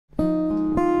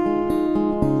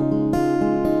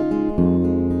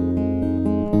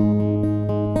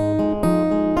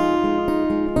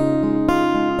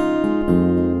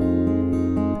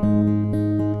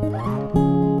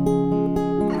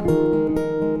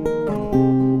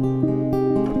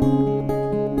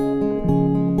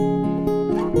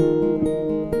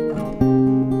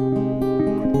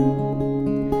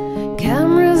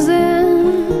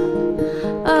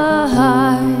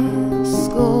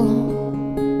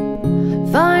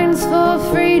Fines for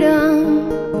freedom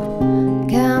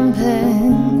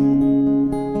campaign.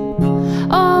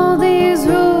 All these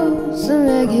rules and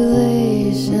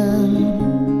regulations.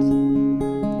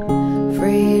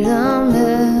 Freedom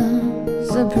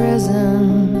is a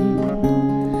prison,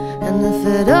 and if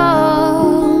it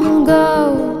all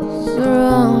goes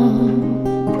wrong,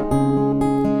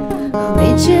 I'll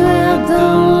meet you at the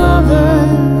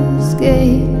lover's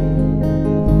gate.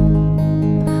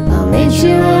 I'll meet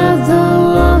you at the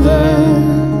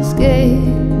lover's gate.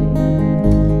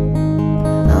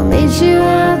 I'll meet you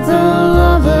at the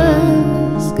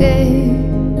lover's gate.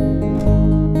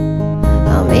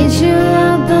 I'll meet you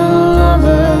at the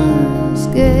lover's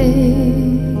gate.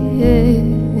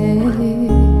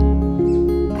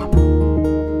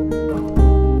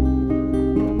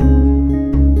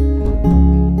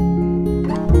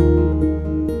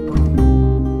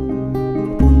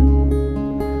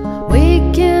 We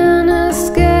can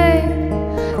escape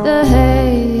the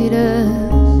haters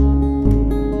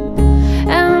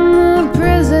and the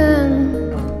prison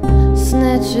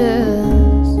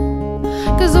snitches,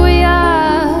 'cause we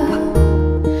are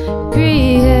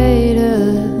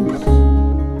creators,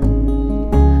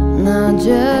 not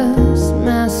just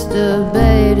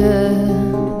masturbators.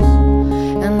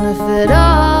 And if it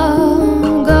all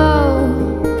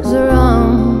goes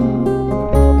wrong,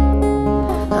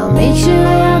 I'll meet you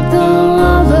at the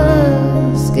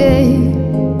lover's gate.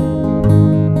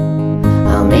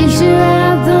 I'll meet you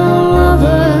at the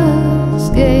lover's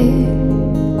gate.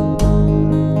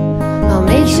 I'll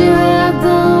meet you at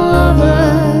the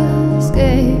lover's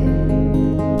gate.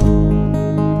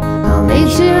 I'll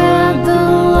meet you at the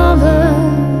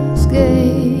lover's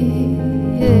gate.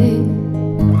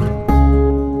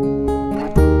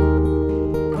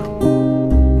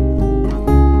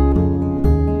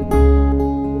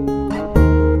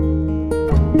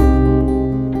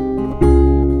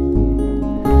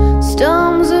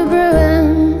 Storms are brewing,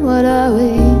 what are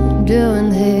we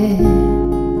doing here?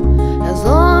 As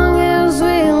long as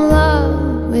we love,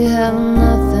 we have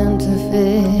nothing to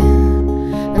fear.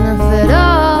 And if it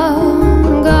all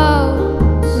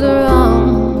goes wrong,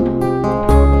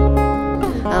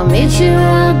 I'll meet you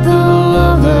at the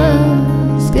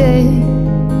lover's gate.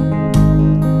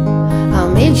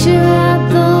 I'll meet you at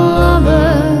the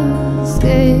lover's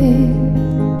gate.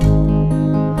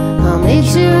 I'll meet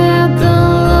you